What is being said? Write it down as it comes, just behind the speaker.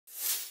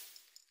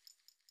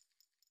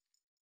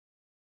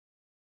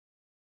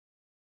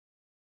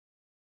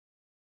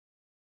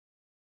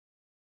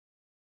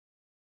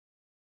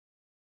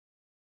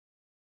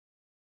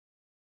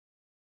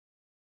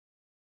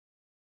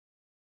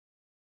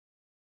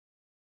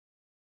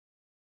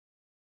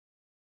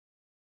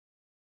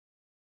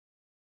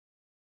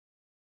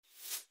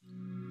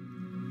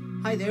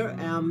Hi there.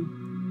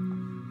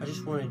 I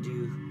just want to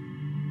do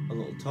a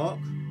little talk,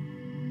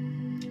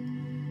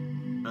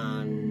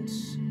 and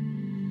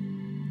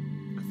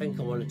I think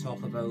I want to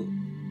talk about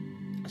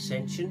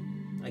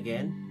ascension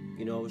again.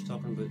 I was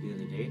talking about the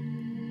other day,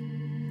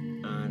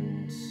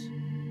 and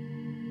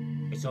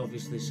it's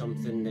obviously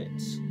something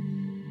that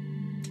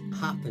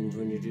happens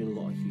when you're doing a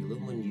lot of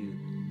healing, when you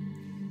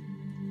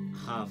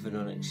have an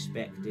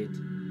unexpected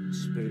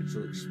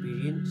spiritual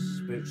experience,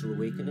 spiritual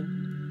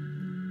awakening.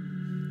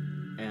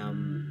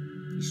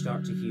 You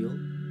start to heal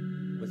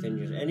within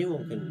yourself.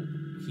 Anyone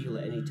can heal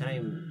at any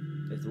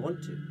time if they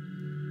want to.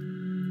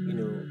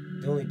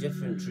 The only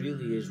difference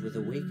really is with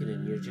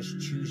awakening, you're just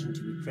choosing to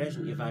be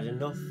present. You've had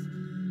enough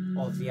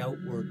of the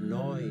outward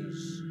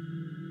noise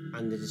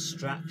and the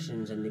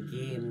distractions and the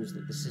games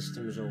that the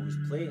system is always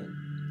playing.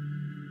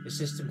 The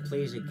system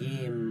plays a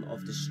game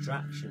of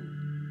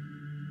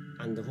distraction,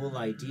 and the whole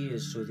idea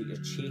is so that you're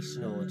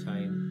chasing all the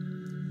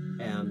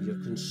time,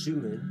 you're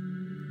consuming,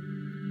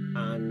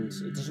 and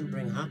it doesn't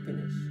bring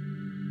happiness.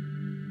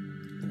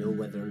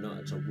 Whether or not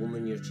it's a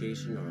woman you're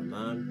chasing or a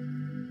man,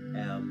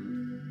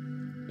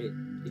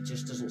 it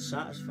just doesn't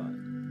satisfy,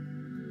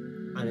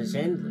 and it's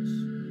endless.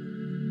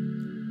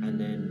 And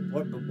then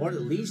what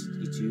it leads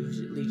you to is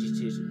it leads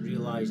you to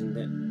realizing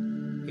that,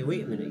 hey,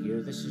 wait a minute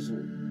here, this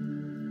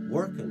isn't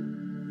working.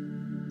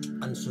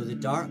 And so the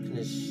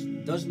darkness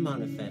does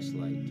manifest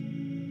light,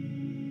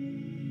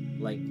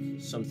 like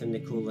something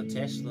Nikola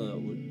Tesla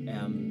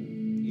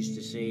used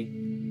to say,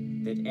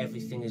 that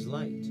everything is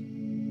light,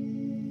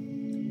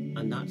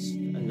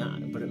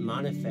 but it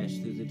manifests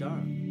through the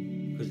dark,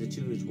 because the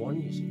two is one,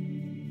 you see.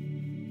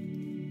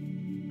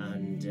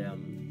 And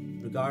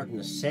regarding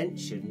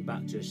ascension,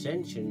 back to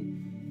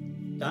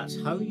ascension, that's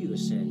how you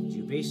ascend.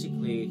 You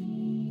basically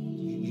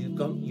you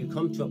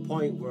come to a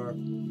point where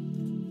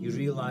you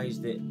realize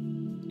that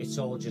it's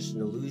all just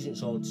an illusion.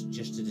 It's all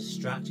just to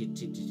distract you,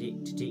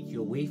 to take you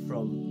away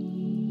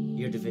from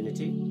your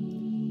divinity.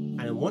 And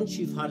then once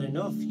you've had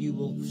enough, you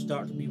will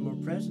start to be more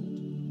present.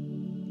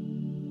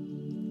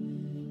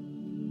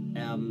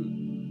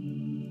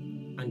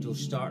 And you'll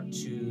start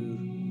to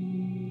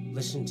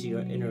listen to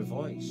your inner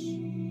voice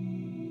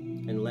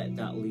and let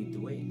that lead the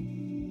way.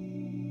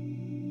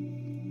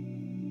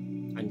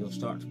 And you'll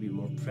start to be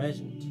more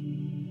present.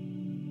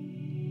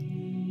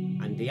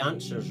 And the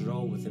answers are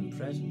all within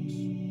presence.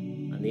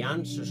 And the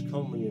answers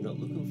come when you're not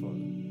looking for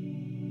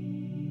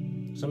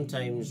them.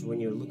 Sometimes when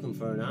you're looking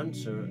for an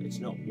answer, it's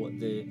not what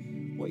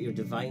your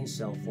divine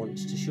self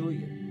wants to show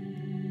you.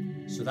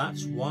 So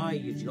that's why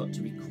you've got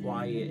to be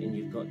quiet and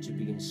you've got to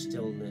be in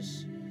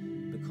stillness,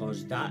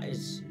 because the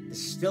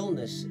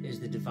stillness is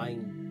the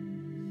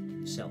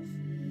divine self.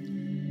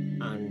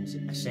 And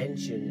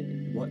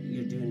ascension, what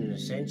you're doing in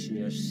ascension,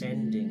 you're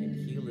ascending and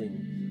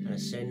healing and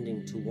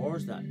ascending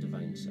towards that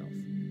divine self.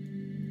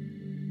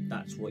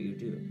 That's what you're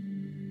doing.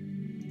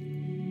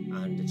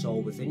 And it's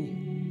all within you.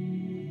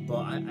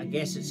 But I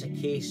guess it's a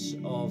case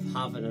of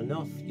having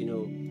enough.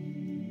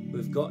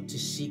 We've got to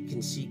seek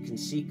and seek and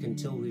seek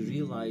until we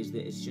realize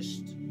that it's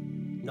just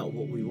not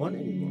what we want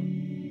anymore.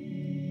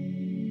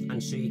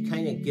 And so you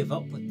kind of give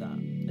up with that,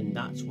 and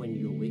that's when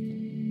you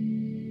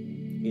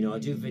awaken. I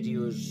do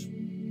videos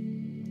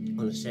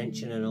on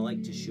ascension, and I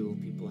like to show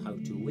people how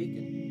to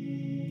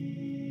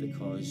awaken,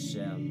 because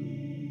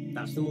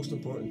that's the most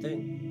important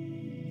thing.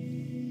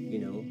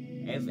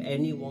 If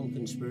anyone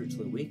can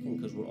spiritually awaken,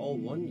 because we're all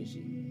one, you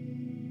see.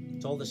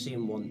 It's all the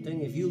same one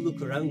thing. If you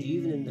look around you,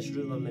 even in this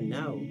room I'm in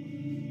now,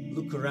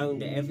 look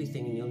around at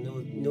everything and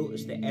you'll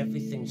notice that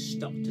everything's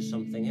stuck to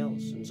something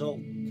else, and it's all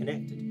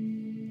connected.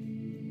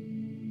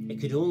 It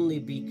could only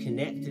be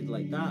connected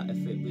like that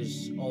if it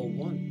was all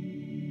one.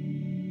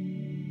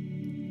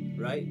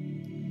 Right?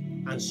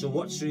 And so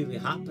what's really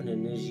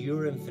happening is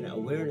your infinite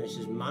awareness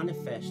is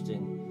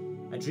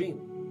manifesting a dream.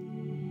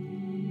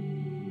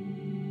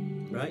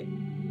 Right?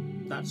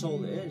 That's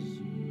all it is.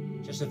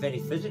 Just a very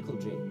physical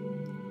dream.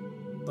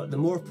 But the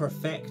more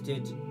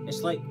perfected,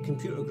 it's like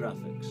computer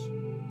graphics.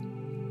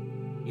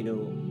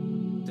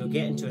 They're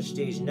getting to a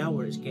stage now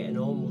where it's getting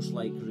almost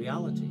like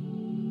reality.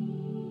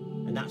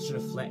 And that's a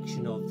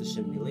reflection of the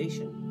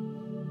simulation,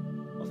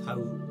 of how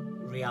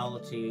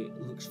reality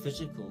looks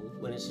physical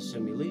when it's a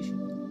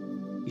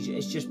simulation.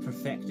 It's just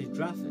perfected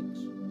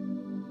graphics.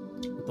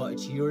 But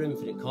it's your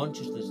infinite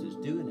consciousness that's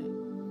doing it.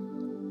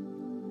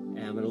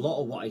 And a lot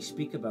of what I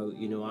speak about,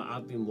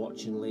 I've been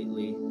watching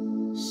lately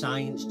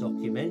science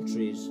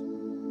documentaries,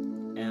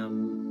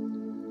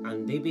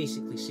 and they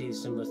basically say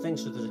similar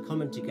things. So there's a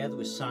coming together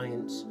with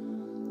science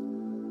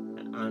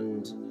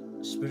and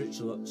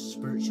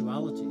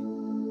spirituality,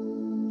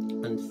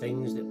 and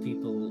things that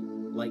people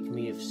like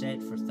me have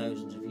said for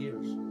thousands of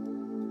years.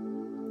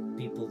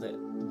 People that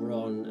were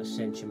on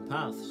ascension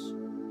paths,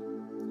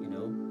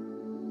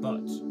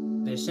 But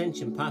the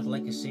ascension path,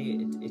 like I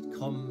say, it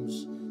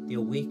comes, the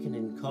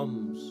awakening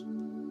comes.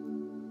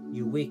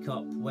 You wake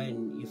up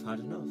when you've had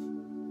enough.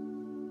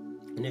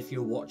 And if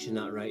you're watching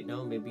that right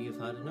now, maybe you've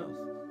had enough.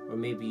 Or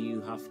maybe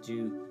you have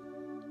to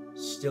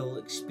still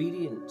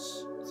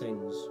experience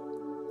things.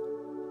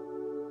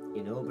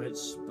 you know.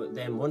 But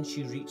then once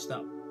you reach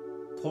that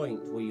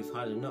point where you've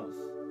had enough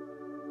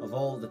of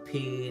all the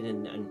pain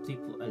and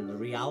people and the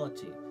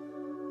reality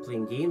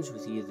playing games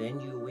with you, then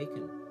you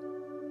awaken.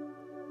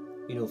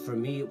 You know, for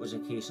me it was a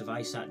case of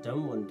I sat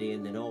down one day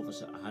and then all of a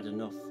sudden I had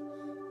enough.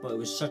 But it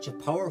was such a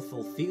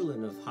powerful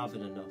feeling of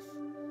having enough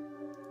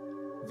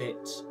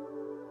that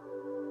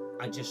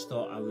I just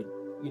thought I would,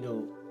 you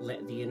know,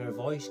 let the inner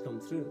voice come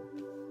through.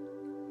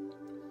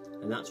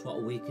 And that's what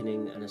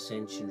awakening and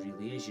ascension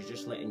really is. You're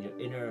just letting your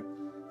inner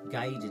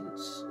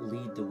guidance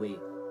lead the way.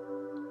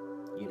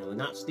 You know, and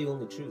that's the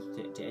only truth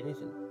to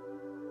anything.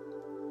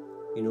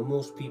 You know,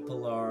 most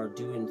people are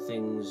doing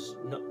things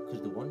not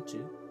because they want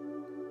to.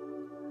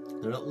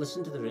 They're not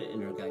listening to their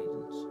inner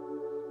guidance.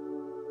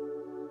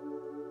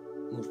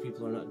 Most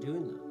people are not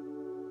doing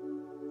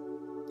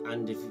that.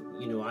 And if,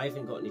 you know, I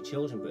haven't got any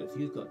children, but if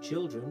you've got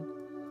children,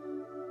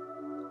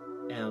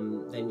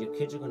 then your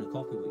kids are going to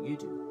copy what you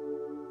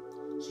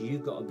do. So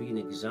you've got to be an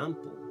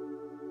example.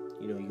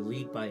 You know, you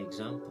lead by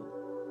example.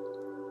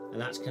 And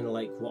that's kind of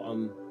like what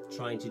I'm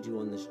trying to do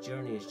on this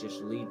journey, is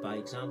just lead by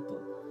example.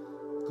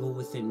 Go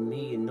within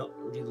me and not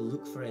really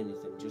look for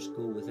anything, just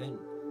go within.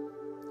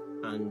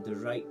 And the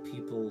right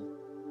people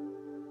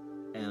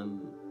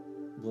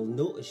will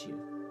notice you,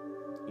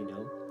 you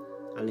know.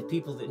 And the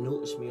people that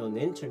notice me on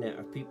the internet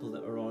are people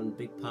that are on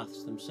big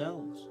paths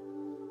themselves.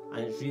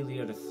 And it's really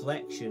a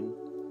reflection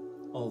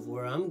of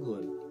where I'm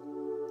going.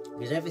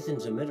 Because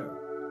everything's a mirror.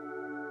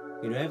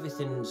 You know,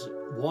 everything's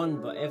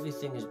one, but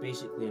everything is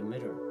basically a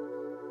mirror.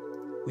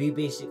 We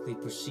basically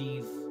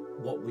perceive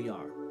what we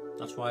are.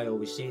 That's why I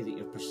always say that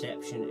your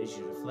perception is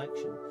your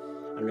reflection.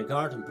 And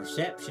regarding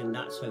perception,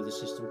 that's how the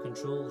system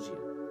controls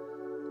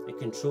you. It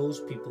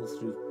controls people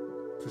through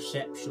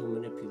perceptual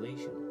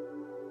manipulation.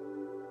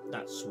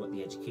 That's what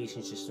the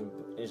education system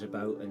is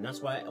about, and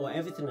that's what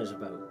everything is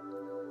about.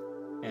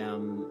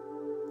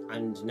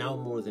 And now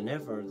more than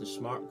ever, the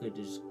smart grid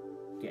is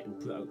getting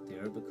put out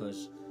there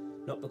because,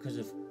 not because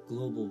of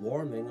global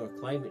warming or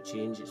climate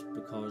change, it's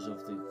because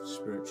of the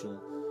spiritual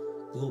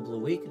global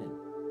awakening.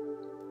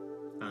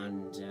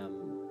 And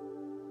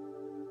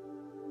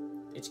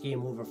it's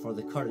game over for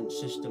the current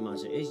system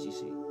as it is, you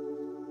see,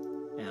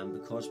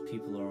 because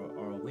people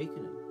are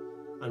awakening.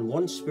 And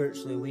one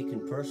spiritually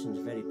awakened person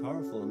is very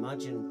powerful.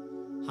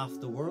 Imagine half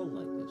the world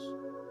like this.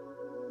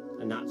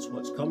 And that's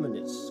what's coming.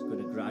 It's going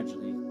to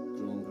gradually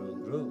grow and grow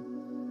and grow.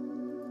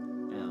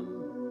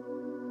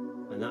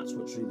 And that's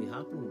what's really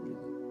happening,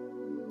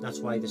 really. That's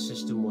why the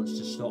system wants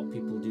to stop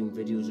people doing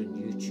videos on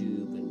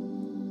YouTube,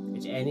 and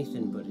it's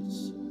anything but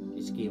it's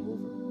game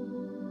over.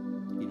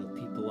 You know,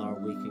 people are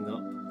waking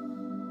up,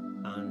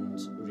 and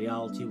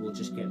reality will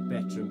just get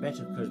better and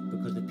better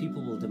because the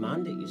people will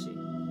demand it, you see.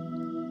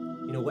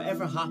 You know,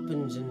 whatever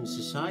happens in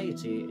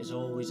society is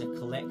always a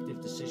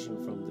collective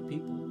decision from the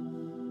people.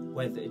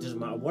 Whether it doesn't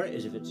matter what it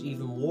is, if it's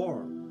even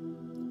war.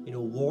 You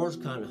know, wars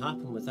can't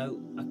happen without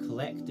a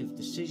collective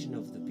decision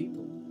of the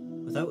people.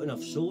 Without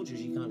enough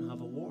soldiers, you can't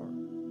have a war.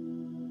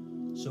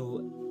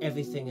 So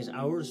everything is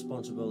our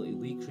responsibility.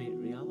 We create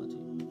reality.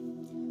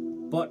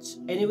 But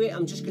anyway,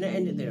 I'm just going to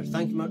end it there.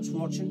 Thank you much for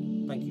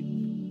watching. Thank you.